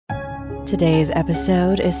Today's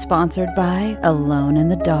episode is sponsored by Alone in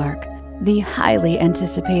the Dark, the highly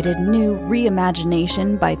anticipated new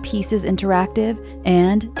reimagination by Pieces Interactive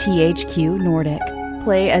and THQ Nordic.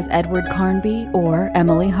 Play as Edward Carnby or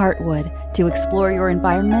Emily Hartwood to explore your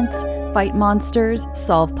environments, fight monsters,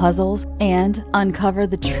 solve puzzles, and uncover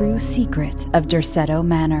the true secret of Derceto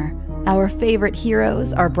Manor. Our favorite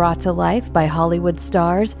heroes are brought to life by Hollywood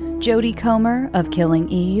stars Jodie Comer of Killing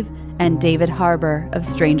Eve and David Harbour of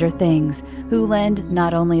Stranger Things, who lend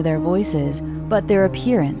not only their voices, but their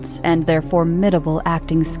appearance and their formidable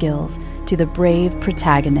acting skills to the brave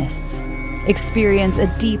protagonists. Experience a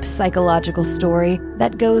deep psychological story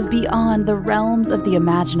that goes beyond the realms of the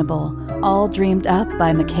imaginable, all dreamed up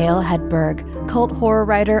by Mikhail Hedberg, cult horror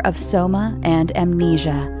writer of Soma and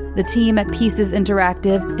Amnesia. The team at Pieces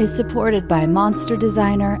Interactive is supported by monster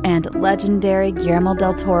designer and legendary Guillermo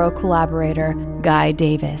del Toro collaborator Guy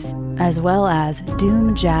Davis, as well as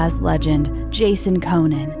Doom jazz legend Jason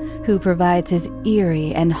Conan, who provides his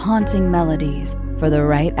eerie and haunting melodies for the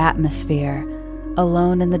right atmosphere.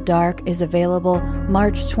 Alone in the Dark is available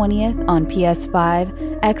March 20th on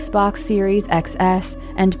PS5, Xbox Series XS,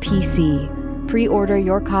 and PC. Pre-order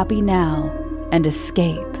your copy now and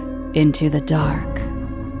escape into the dark.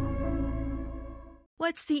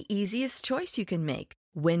 What's the easiest choice you can make?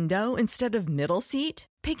 Window instead of middle seat?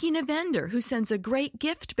 Picking a vendor who sends a great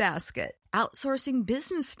gift basket? Outsourcing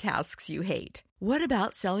business tasks you hate? What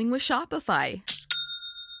about selling with Shopify?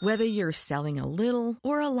 Whether you're selling a little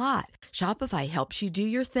or a lot, Shopify helps you do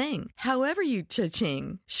your thing, however you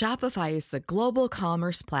cha-ching. Shopify is the global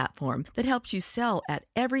commerce platform that helps you sell at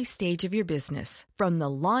every stage of your business. From the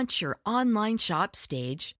launch your online shop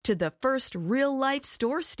stage to the first real-life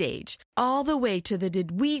store stage, all the way to the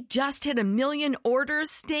did we just hit 1 million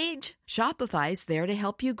orders stage. Shopify's there to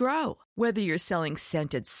help you grow. Whether you're selling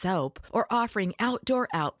scented soap or offering outdoor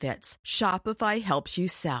outfits, Shopify helps you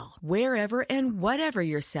sell. Wherever and whatever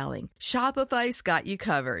you're selling, Shopify's got you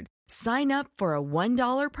covered. Sign up for a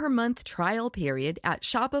 $1 per month trial period at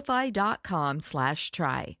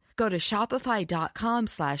shopify.com/try. Go to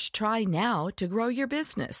shopify.com/try now to grow your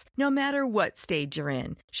business, no matter what stage you're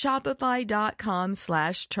in.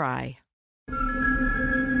 Shopify.com/try.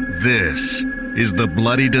 This is the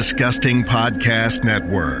Bloody Disgusting Podcast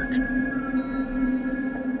Network.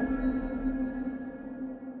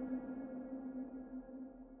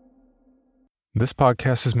 This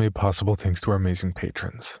podcast is made possible thanks to our amazing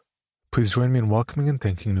patrons. Please join me in welcoming and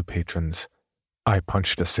thanking new patrons. I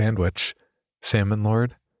Punched a Sandwich, Salmon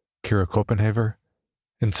Lord, Kira Copenhaver,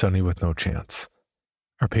 and Sunny with No Chance.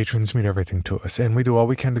 Our patrons mean everything to us, and we do all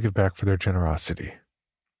we can to give back for their generosity.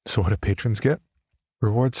 So what do patrons get?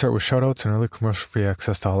 Rewards start with shoutouts and early commercial-free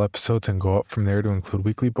access to all episodes and go up from there to include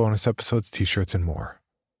weekly bonus episodes, t-shirts, and more.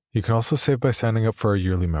 You can also save by signing up for our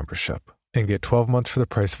yearly membership and get 12 months for the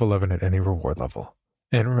price of 11 at any reward level.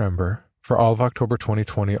 And remember, for all of October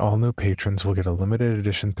 2020, all new patrons will get a limited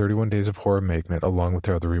edition 31 Days of Horror magnet along with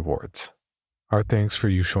their other rewards. Our thanks for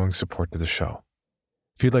you showing support to the show.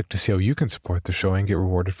 If you'd like to see how you can support the show and get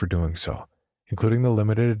rewarded for doing so, including the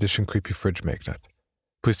limited edition Creepy Fridge magnet,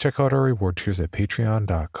 please check out our reward tiers at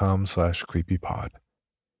patreon.com/creepypod.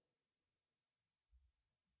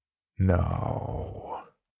 No.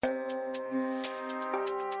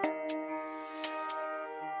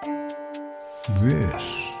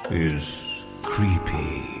 This is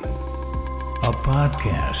Creepy, a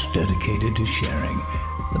podcast dedicated to sharing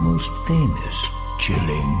the most famous,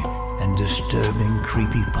 chilling, and disturbing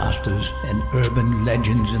creepypastas and urban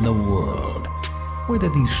legends in the world. Whether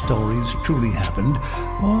these stories truly happened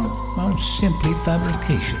or are simply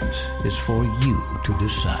fabrications is for you to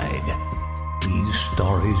decide. These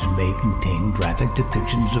stories may contain graphic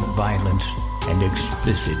depictions of violence and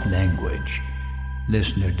explicit language.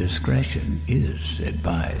 Listener discretion is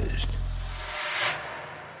advised.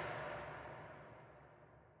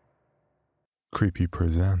 Creepy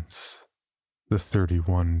presents The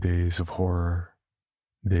 31 Days of Horror,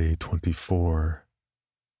 Day 24,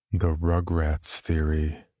 The Rugrats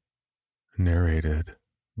Theory, narrated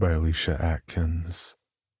by Alicia Atkins.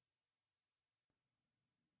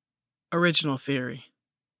 Original theory.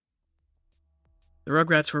 The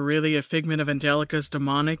Rugrats were really a figment of Angelica's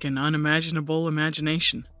demonic and unimaginable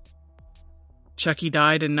imagination. Chucky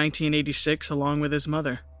died in 1986 along with his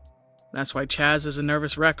mother. That's why Chaz is a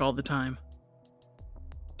nervous wreck all the time.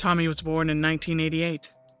 Tommy was born in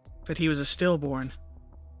 1988, but he was a stillborn.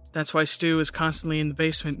 That's why Stu is constantly in the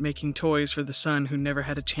basement making toys for the son who never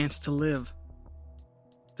had a chance to live.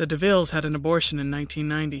 The DeVilles had an abortion in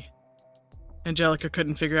 1990. Angelica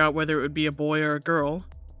couldn't figure out whether it would be a boy or a girl,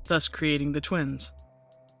 thus creating the twins.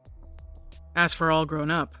 As for All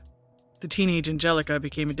Grown Up, The teenage Angelica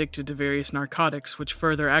became addicted to various narcotics, which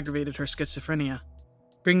further aggravated her schizophrenia,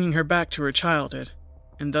 bringing her back to her childhood,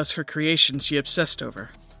 and thus her creations she obsessed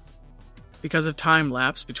over. Because of time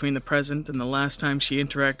lapse between the present and the last time she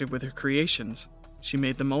interacted with her creations, she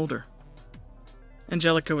made them older.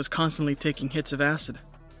 Angelica was constantly taking hits of acid,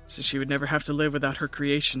 so she would never have to live without her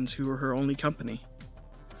creations, who were her only company.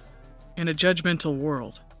 In a judgmental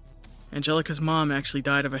world, Angelica's mom actually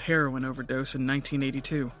died of a heroin overdose in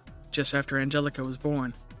 1982, just after Angelica was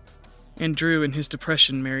born. And Drew, in his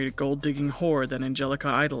depression, married a gold-digging whore that Angelica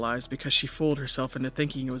idolized because she fooled herself into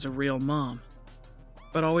thinking it was a real mom,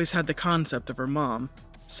 but always had the concept of her mom,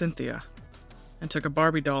 Cynthia, and took a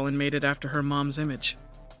Barbie doll and made it after her mom's image,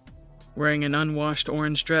 wearing an unwashed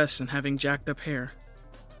orange dress and having jacked up hair,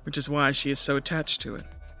 which is why she is so attached to it.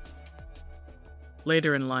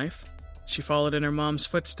 Later in life, she followed in her mom's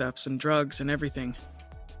footsteps and drugs and everything,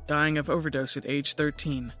 dying of overdose at age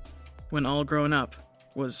 13, when All Grown Up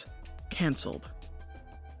was cancelled.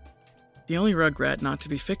 The only Rugrat not to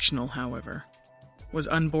be fictional, however, was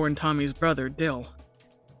unborn Tommy's brother, Dill.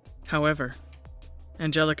 However,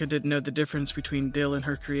 Angelica didn't know the difference between Dill and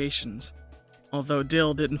her creations, although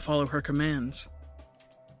Dill didn't follow her commands.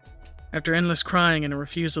 After endless crying and a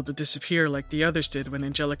refusal to disappear like the others did when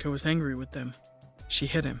Angelica was angry with them, she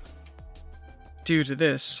hit him. Due to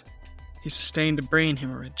this, he sustained a brain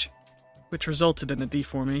hemorrhage, which resulted in a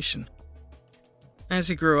deformation. As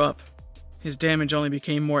he grew up, his damage only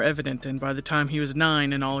became more evident, and by the time he was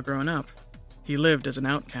 9 and all grown up, he lived as an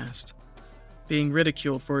outcast, being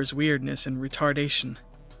ridiculed for his weirdness and retardation.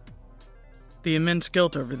 The immense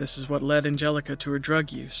guilt over this is what led Angelica to her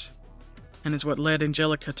drug use, and is what led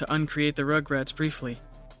Angelica to uncreate the Rugrats briefly,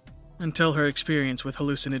 until her experience with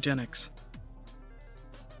hallucinogenics.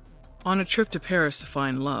 On a trip to Paris to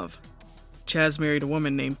find love, Chaz married a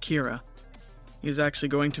woman named Kira. He was actually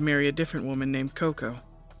going to marry a different woman named Coco,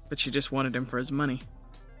 but she just wanted him for his money,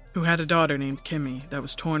 who had a daughter named Kimmy that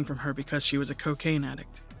was torn from her because she was a cocaine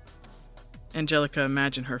addict. Angelica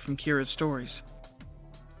imagined her from Kira's stories.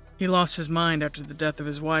 He lost his mind after the death of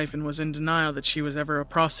his wife and was in denial that she was ever a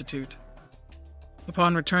prostitute.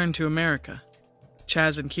 Upon return to America,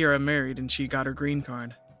 Chaz and Kira married and she got her green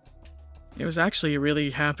card. It was actually a really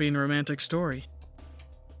happy and romantic story.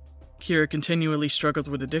 Kira continually struggled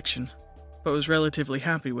with addiction, but was relatively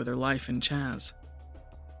happy with her life in Chaz.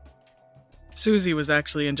 Susie was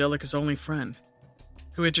actually Angelica's only friend,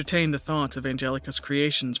 who entertained the thoughts of Angelica's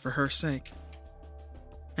creations for her sake.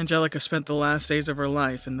 Angelica spent the last days of her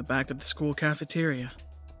life in the back of the school cafeteria,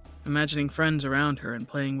 imagining friends around her and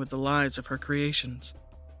playing with the lives of her creations.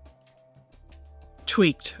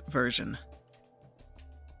 Tweaked version.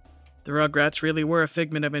 The Rugrats really were a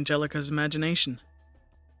figment of Angelica's imagination.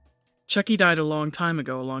 Chucky died a long time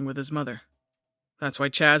ago along with his mother. That's why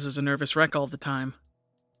Chaz is a nervous wreck all the time.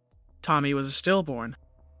 Tommy was a stillborn.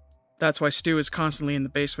 That's why Stu is constantly in the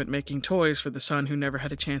basement making toys for the son who never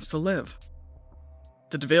had a chance to live.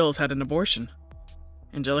 The DeVilles had an abortion.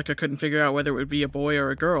 Angelica couldn't figure out whether it would be a boy or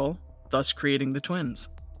a girl, thus creating the twins.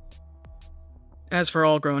 As for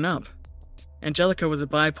All Grown Up, Angelica was a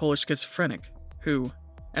bipolar schizophrenic who,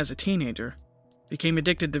 as a teenager, became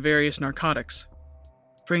addicted to various narcotics,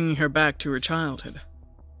 bringing her back to her childhood,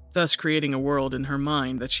 thus creating a world in her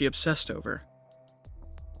mind that she obsessed over.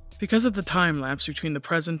 Because of the time lapse between the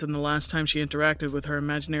present and the last time she interacted with her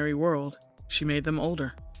imaginary world, she made them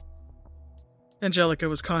older. Angelica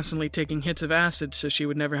was constantly taking hits of acid so she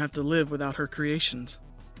would never have to live without her creations.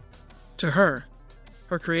 To her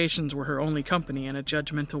creations were her only company in a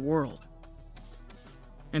judgmental world.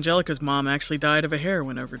 Angelica's mom actually died of a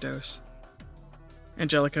heroin overdose.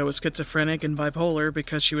 Angelica was schizophrenic and bipolar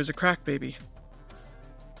because she was a crack baby.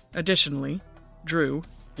 Additionally, Drew,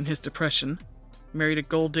 in his depression, married a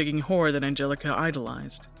gold-digging whore that Angelica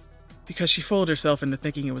idolized, because she fooled herself into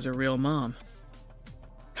thinking it was a real mom.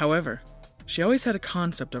 However, she always had a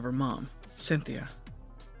concept of her mom, Cynthia.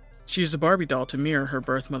 She used a Barbie doll to mirror her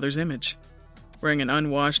birth mother's image, wearing an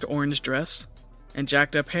unwashed orange dress and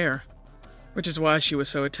jacked up hair, which is why she was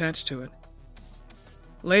so attached to it.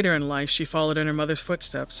 Later in life, she followed in her mother's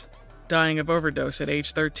footsteps, dying of overdose at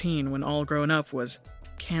age 13 when All Grown Up was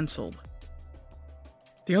cancelled.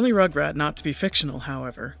 The only Rugrat not to be fictional,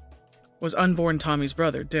 however, was unborn Tommy's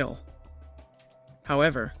brother, Dill.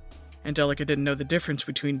 However, Angelica didn't know the difference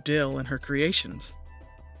between Dill and her creations.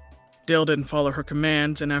 Dill didn't follow her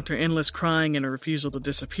commands, and after endless crying and a refusal to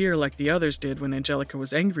disappear like the others did when Angelica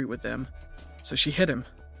was angry with them, so she hit him.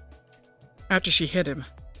 After she hit him,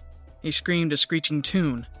 he screamed a screeching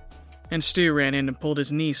tune, and Stu ran in and pulled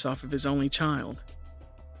his niece off of his only child.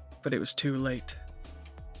 But it was too late.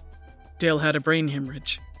 Dill had a brain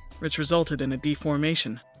hemorrhage, which resulted in a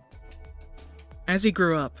deformation. As he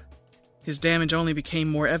grew up, his damage only became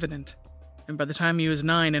more evident, and by the time he was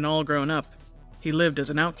 9 and all grown up, he lived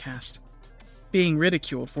as an outcast, being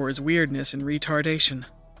ridiculed for his weirdness and retardation.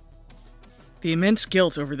 The immense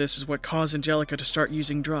guilt over this is what caused Angelica to start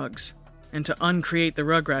using drugs, and to uncreate the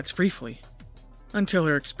Rugrats briefly, until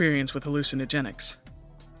her experience with hallucinogenics.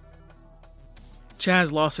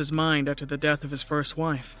 Chaz lost his mind after the death of his first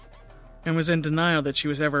wife, and was in denial that she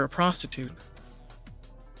was ever a prostitute.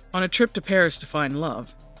 On a trip to Paris to find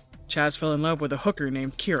love, Chaz fell in love with a hooker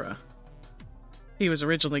named Kira. He was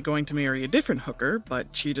originally going to marry a different hooker, but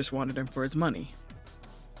she just wanted him for his money.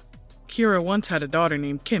 Kira once had a daughter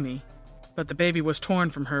named Kimmy, but the baby was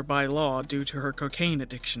torn from her by law due to her cocaine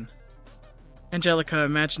addiction. Angelica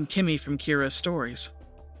imagined Kimmy from Kira's stories.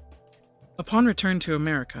 Upon return to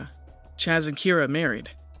America, Chaz and Kira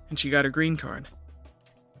married, and she got a green card.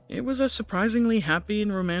 It was a surprisingly happy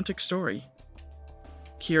and romantic story.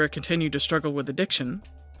 Kira continued to struggle with addiction,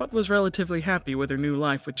 but was relatively happy with her new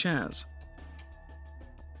life with Chaz.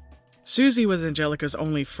 Susie was Angelica's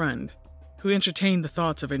only friend, who entertained the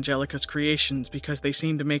thoughts of Angelica's creations because they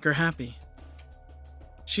seemed to make her happy.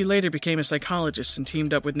 She later became a psychologist and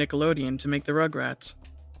teamed up with Nickelodeon to make the Rugrats.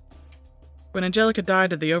 When Angelica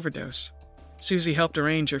died of the overdose, Susie helped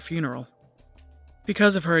arrange her funeral.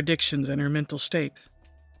 Because of her addictions and her mental state,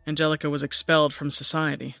 Angelica was expelled from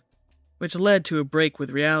society, which led to a break with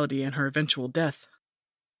reality and her eventual death.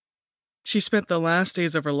 She spent the last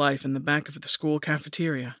days of her life in the back of the school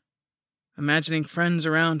cafeteria, imagining friends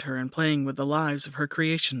around her and playing with the lives of her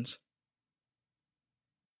creations.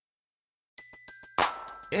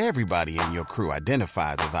 Everybody in your crew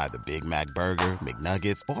identifies as either Big Mac Burger,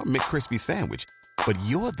 McNuggets, or McCrispy Sandwich. But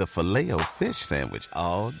you're the Filet-O-Fish Sandwich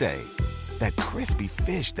all day. That crispy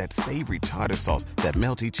fish, that savory tartar sauce, that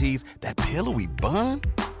melty cheese, that pillowy bun.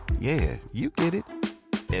 Yeah, you get it.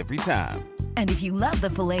 Every time. And if you love the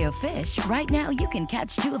Filet-O-Fish, right now you can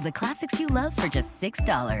catch 2 of the classics you love for just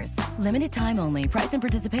 $6. Limited time only. Price and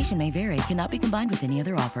participation may vary. Cannot be combined with any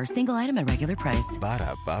other offer. Single item at regular price.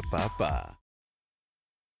 Ba-da-ba-ba-ba.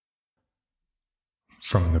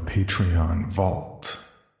 From the Patreon Vault.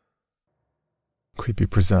 Creepy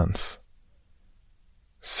presents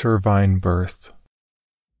Servine Birth.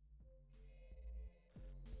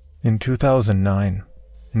 In 2009,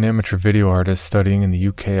 an amateur video artist studying in the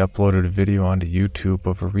UK uploaded a video onto YouTube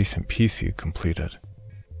of a recent piece he had completed.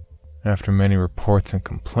 After many reports and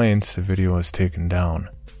complaints, the video was taken down.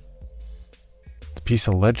 The piece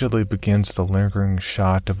allegedly begins with a lingering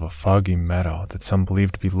shot of a foggy meadow that some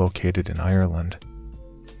believe to be located in Ireland.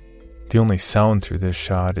 The only sound through this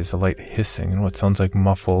shot is a light hissing and what sounds like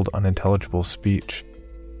muffled, unintelligible speech.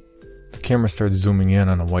 The camera starts zooming in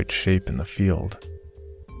on a white shape in the field.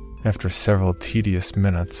 After several tedious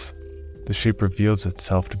minutes, the shape reveals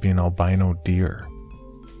itself to be an albino deer.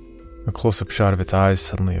 A close-up shot of its eyes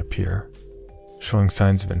suddenly appear, showing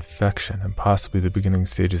signs of infection and possibly the beginning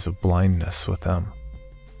stages of blindness with them.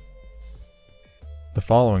 The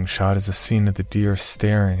following shot is a scene of the deer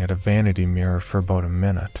staring at a vanity mirror for about a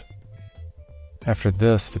minute. After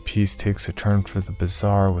this, the piece takes a turn for the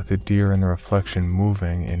bizarre, with the deer and the reflection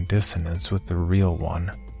moving in dissonance with the real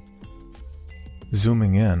one.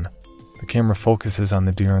 Zooming in, the camera focuses on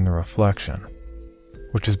the deer and the reflection,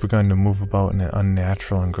 which has begun to move about in an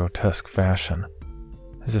unnatural and grotesque fashion,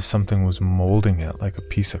 as if something was molding it like a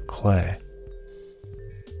piece of clay.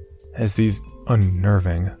 As these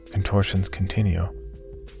unnerving contortions continue,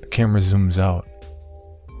 the camera zooms out,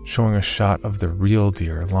 showing a shot of the real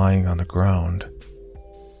deer lying on the ground.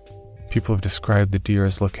 People have described the deer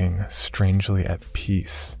as looking strangely at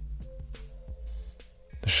peace.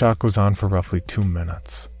 The shot goes on for roughly 2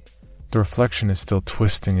 minutes. The reflection is still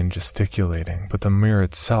twisting and gesticulating, but the mirror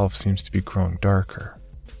itself seems to be growing darker.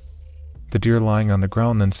 The deer lying on the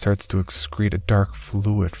ground then starts to excrete a dark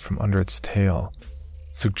fluid from under its tail,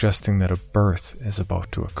 suggesting that a birth is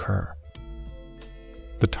about to occur.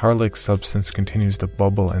 The tar-like substance continues to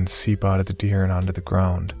bubble and seep out of the deer and onto the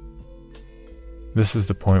ground. This is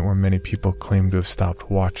the point where many people claim to have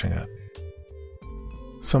stopped watching it.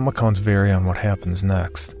 Some accounts vary on what happens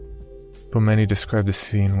next, but many describe the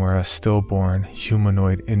scene where a stillborn,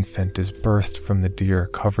 humanoid infant is birthed from the deer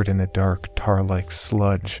covered in a dark, tar-like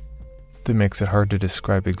sludge that makes it hard to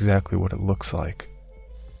describe exactly what it looks like.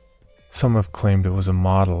 Some have claimed it was a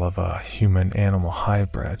model of a human-animal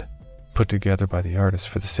hybrid, put together by the artist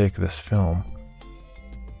for the sake of this film.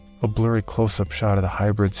 A blurry close-up shot of the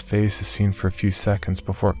hybrid's face is seen for a few seconds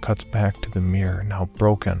before it cuts back to the mirror, now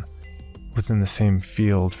broken, within the same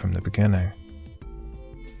field from the beginning.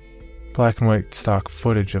 Black and white stock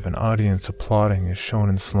footage of an audience applauding is shown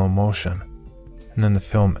in slow motion, and then the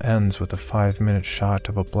film ends with a 5-minute shot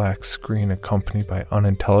of a black screen accompanied by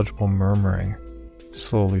unintelligible murmuring,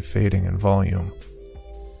 slowly fading in volume.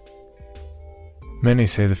 Many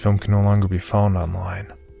say the film can no longer be found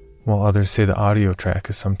online, while others say the audio track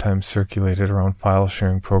is sometimes circulated around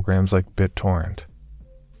file-sharing programs like BitTorrent.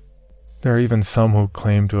 There are even some who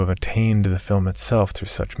claim to have attained the film itself through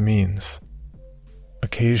such means.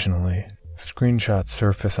 Occasionally, screenshots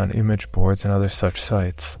surface on image boards and other such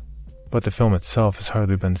sites, but the film itself has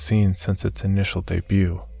hardly been seen since its initial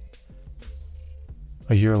debut.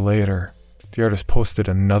 A year later, the artist posted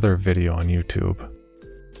another video on YouTube.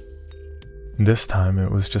 This time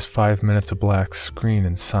it was just 5 minutes of black screen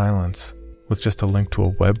in silence, with just a link to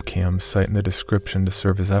a webcam site in the description to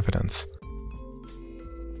serve as evidence.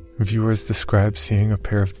 Viewers describe seeing a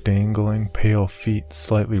pair of dangling, pale feet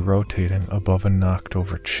slightly rotating above a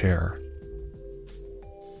knocked-over chair.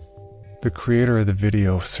 The creator of the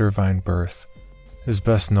video, Servine Birth, is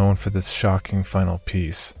best known for this shocking final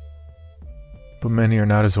piece. But many are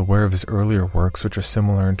not as aware of his earlier works, which are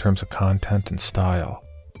similar in terms of content and style.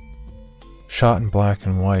 Shot in black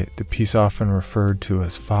and white, the piece often referred to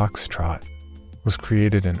as Foxtrot was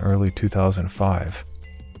created in early 2005.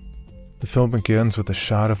 The film begins with a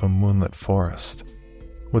shot of a moonlit forest,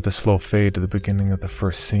 with a slow fade to the beginning of the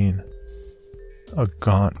first scene. A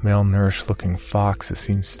gaunt, malnourished-looking fox is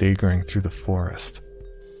seen staggering through the forest,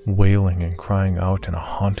 wailing and crying out in a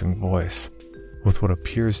haunting voice, with what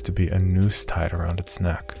appears to be a noose tied around its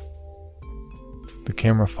neck. The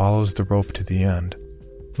camera follows the rope to the end,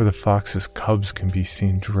 where the fox's cubs can be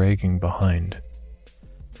seen dragging behind.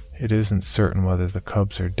 It isn't certain whether the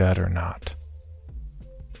cubs are dead or not.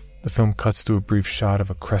 The film cuts to a brief shot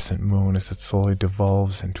of a crescent moon as it slowly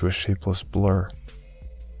devolves into a shapeless blur.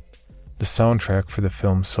 The soundtrack for the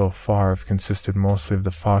film so far have consisted mostly of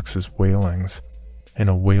the fox's wailings, and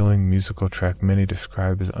a wailing musical track many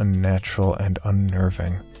describe as unnatural and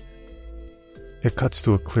unnerving. It cuts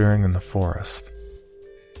to a clearing in the forest.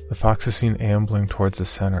 The fox is seen ambling towards the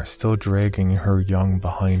center, still dragging her young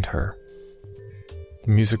behind her.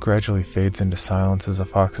 The music gradually fades into silence as the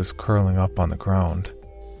fox is curling up on the ground,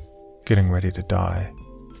 getting ready to die.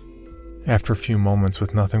 After a few moments,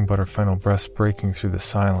 with nothing but her final breaths breaking through the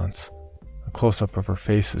silence, a close-up of her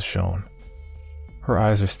face is shown. Her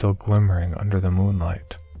eyes are still glimmering under the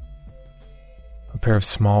moonlight. A pair of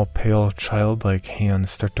small, pale, childlike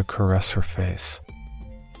hands start to caress her face.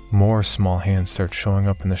 More small hands start showing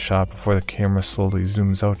up in the shot before the camera slowly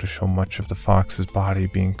zooms out to show much of the fox's body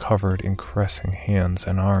being covered in caressing hands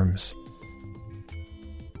and arms.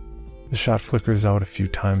 The shot flickers out a few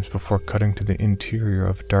times before cutting to the interior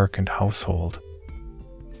of a darkened household.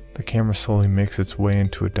 The camera slowly makes its way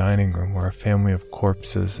into a dining room where a family of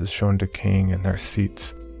corpses is shown decaying in their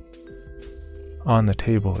seats. On the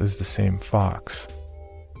table is the same fox,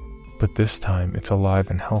 but this time it's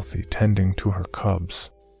alive and healthy, tending to her cubs.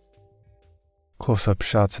 Close-up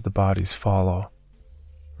shots of the bodies follow,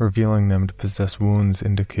 revealing them to possess wounds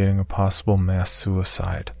indicating a possible mass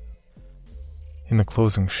suicide. In the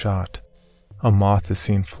closing shot, a moth is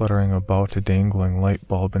seen fluttering about a dangling light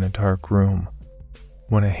bulb in a dark room,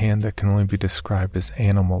 when a hand that can only be described as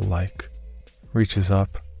animal-like reaches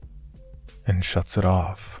up and shuts it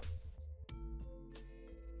off.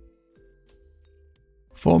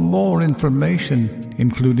 For more information,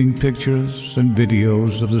 including pictures and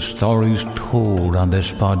videos of the stories told on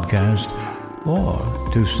this podcast, or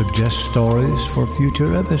to suggest stories for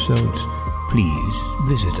future episodes, please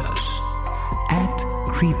visit us at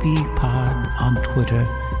CreepyPod on Twitter,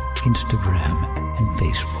 Instagram, and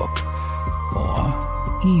Facebook, or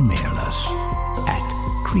email us at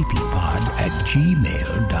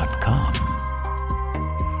creepypod@gmail.com.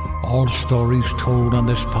 All stories told on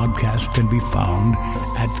this podcast can be found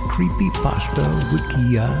at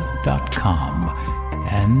creepypastawikia.com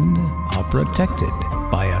and are protected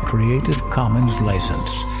by a Creative Commons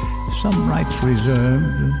license. Some rights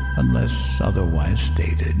reserved unless otherwise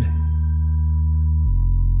stated.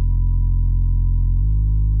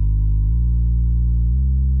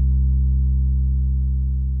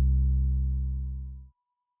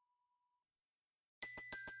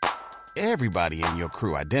 Everybody in your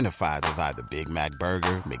crew identifies as either Big Mac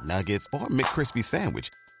Burger, McNuggets, or McCrispy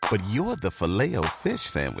Sandwich. But you're the Filet-O-Fish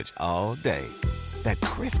Sandwich all day. That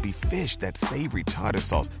crispy fish, that savory tartar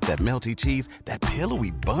sauce, that melty cheese, that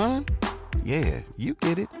pillowy bun. Yeah, you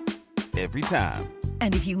get it. Every time.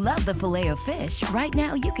 And if you love the Filet-O-Fish, right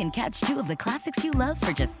now you can catch 2 of the classics you love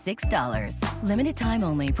for just $6. Limited time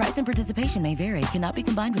only. Price and participation may vary. Cannot be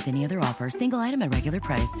combined with any other offer. Single item at regular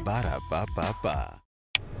price. Ba-da-ba-ba-ba.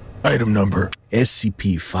 Item number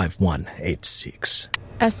SCP-5186.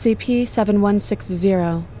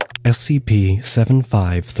 SCP-7160.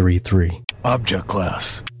 SCP-7533. Object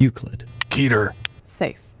Class Euclid. Keter.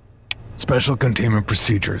 Safe. Special Containment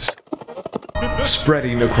Procedures.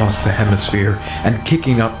 Spreading across the hemisphere and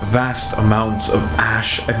kicking up vast amounts of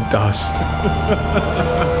ash and dust.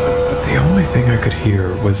 The only thing I could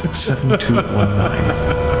hear was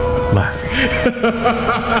 7219 laughing.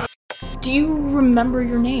 Do you remember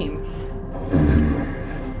your name?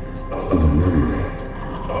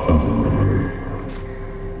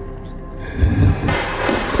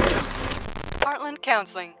 Heartland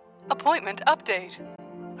Counseling. Appointment update.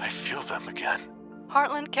 I feel them again.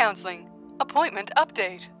 Heartland Counseling. Appointment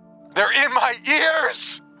update. They're in my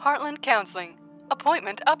ears! Heartland Counseling.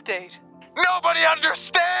 Appointment update. Nobody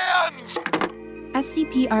understands!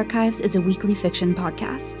 SCP Archives is a weekly fiction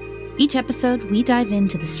podcast. Each episode, we dive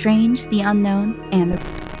into the strange, the unknown, and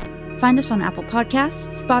the... Find us on Apple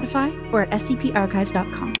Podcasts, Spotify, or at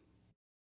scparchives.com.